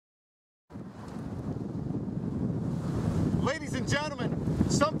and gentlemen,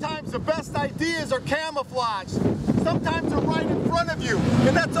 sometimes the best ideas are camouflaged. Sometimes they're right in front of you,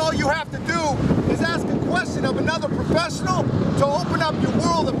 and that's all you have to do is ask a question of another professional to open up your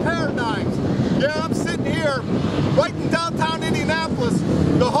world of paradigms. Yeah, I'm sitting here right in downtown Indianapolis,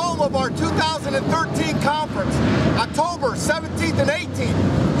 the home of our 2013 conference, October 17th and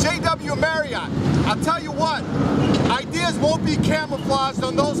 18th, JW Marriott. I'll tell you what, ideas won't be camouflaged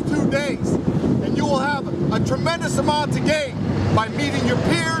on those 2 days, and you will have a tremendous amount to gain by meeting your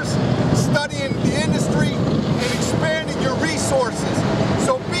peers, studying the industry, and expanding your resources.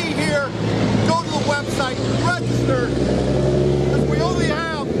 So be here, go to the website, register, because we only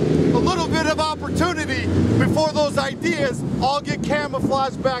have a little bit of opportunity before those ideas all get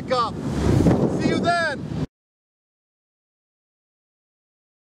camouflaged back up. See you then.